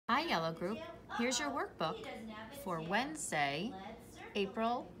Hi, Yellow Group. Here's your workbook for Wednesday,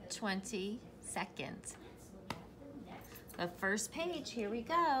 April 22nd. The first page, here we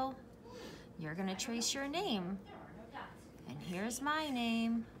go. You're going to trace your name. And here's my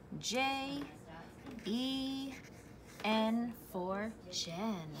name, J-E-N for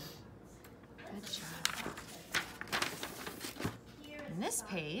Jen. Good job. In this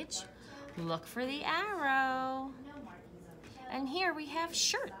page, look for the arrow. And here we have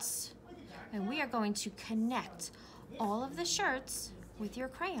shirts. And we are going to connect all of the shirts with your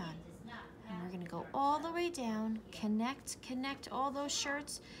crayon. And we're going to go all the way down, connect all those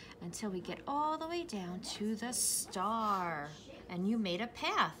shirts until we get all the way down to the star. And you made a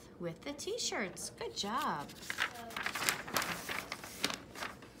path with the t-shirts. Good job.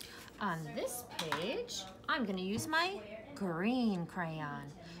 On this page, I'm going to use my green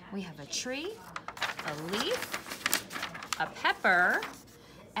crayon. We have a tree, a leaf, a pepper,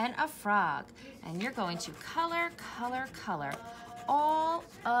 and a frog. And you're going to color all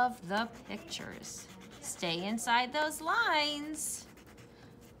of the pictures. Stay inside those lines.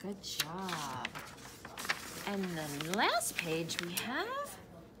 Good job. And the last page we have,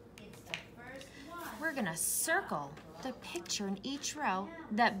 we're gonna circle the picture in each row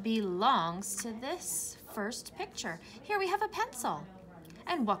that belongs to this first picture. Here we have a pencil.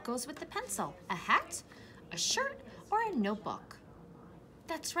 And what goes with the pencil? A hat, a shirt, or a notebook?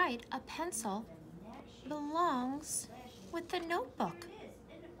 That's right, a pencil belongs with the notebook.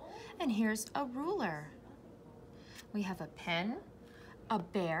 And here's a ruler. We have a pen, a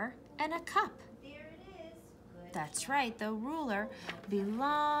bear, and a cup. That's right, the ruler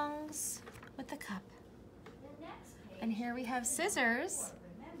belongs with the cup. And here we have scissors,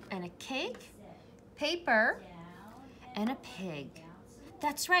 and a cake, paper, and a pig.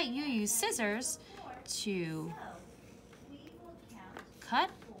 That's right, you use scissors to cut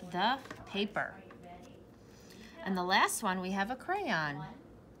the paper. And the last one, we have a crayon.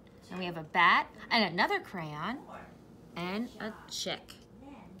 And we have a bat and another crayon and a chick.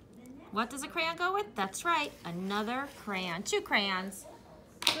 What does a crayon go with? That's right, another crayon. 2 crayons.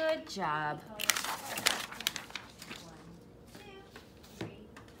 Good job. And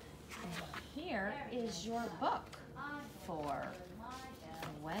here is your book for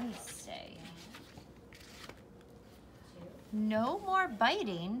Wednesday. No more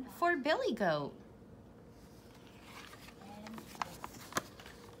biting for Billy Goat.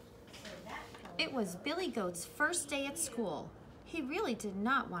 It was Billy Goat's first day at school. He really did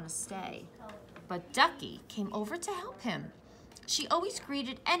not want to stay. But Ducky came over to help him. She always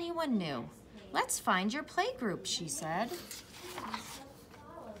greeted anyone new. Let's find your playgroup, she said.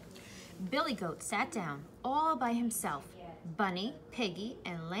 Billy Goat sat down all by himself. Bunny, Piggy,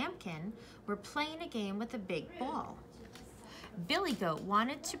 and Lambkin were playing a game with a big ball. Billy Goat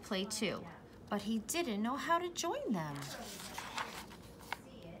wanted to play too, but he didn't know how to join them.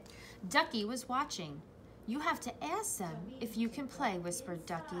 Ducky was watching. You have to ask them if you can play, whispered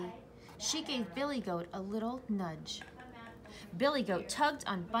Ducky. She gave Billy Goat a little nudge. Billy Goat tugged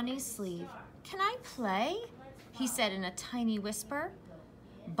on Bunny's sleeve. Can I play? He said in a tiny whisper.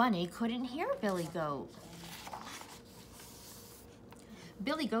 Bunny couldn't hear Billy Goat.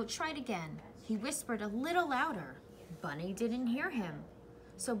 Billy Goat tried again. He whispered a little louder. Bunny didn't hear him,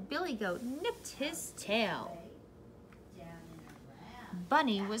 so Billy Goat nipped his tail.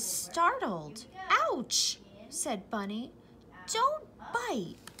 Bunny was startled. Ouch, said Bunny. Don't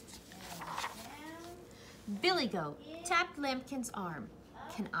bite. Billy Goat tapped Lambkin's arm.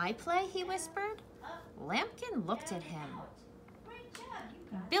 Can I play, he whispered. Lambkin looked at him.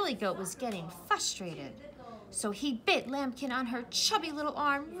 Billy Goat was getting frustrated, so he bit Lambkin on her chubby little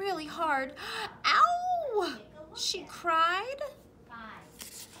arm really hard. Ow! She cried.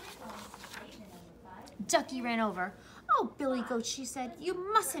 Ducky ran over. Oh, Billy Goat, she said,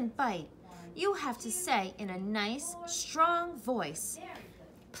 you mustn't bite. You have to say in a nice, strong voice,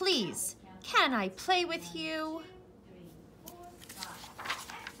 please, can I play with you?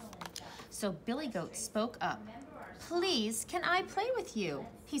 So Billy Goat spoke up. Please, can I play with you?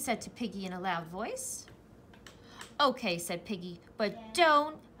 He said to Piggy in a loud voice. Okay, said Piggy, but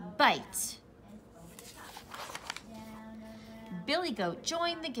don't bite. Billy Goat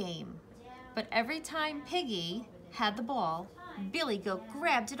joined the game, but every time Piggy had the ball, Billy Goat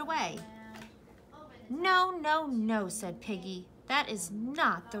grabbed it away. No, no, no, said Piggy. That is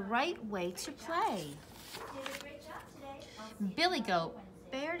not the right way to play. Billy Goat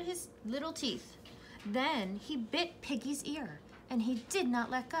bared his little teeth. Then he bit Piggy's ear, and he did not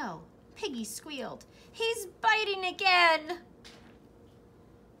let go. Piggy squealed. He's biting again.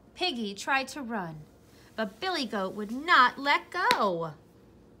 Piggy tried to run, but Billy Goat would not let go.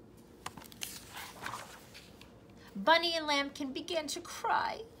 Bunny and Lambkin began to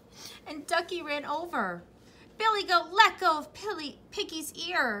cry, and Ducky ran over. Billy Goat let go of Piggy's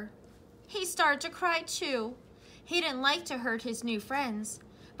ear. He started to cry too. He didn't like to hurt his new friends,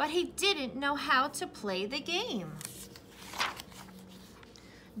 but he didn't know how to play the game.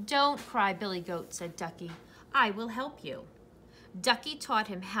 "Don't cry, Billy Goat," said Ducky. "I will help you." Ducky taught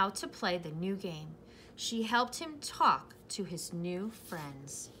him how to play the new game. She helped him talk to his new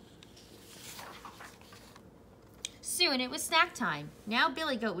friends. Soon it was snack time. Now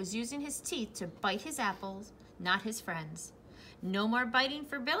Billy Goat was using his teeth to bite his apples, not his friends. "No more biting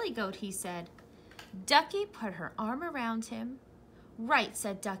for Billy Goat," he said. Ducky put her arm around him. "Right,"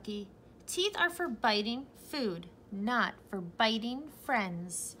 said Ducky. "Teeth are for biting food, not for biting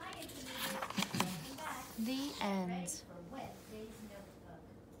friends." The end.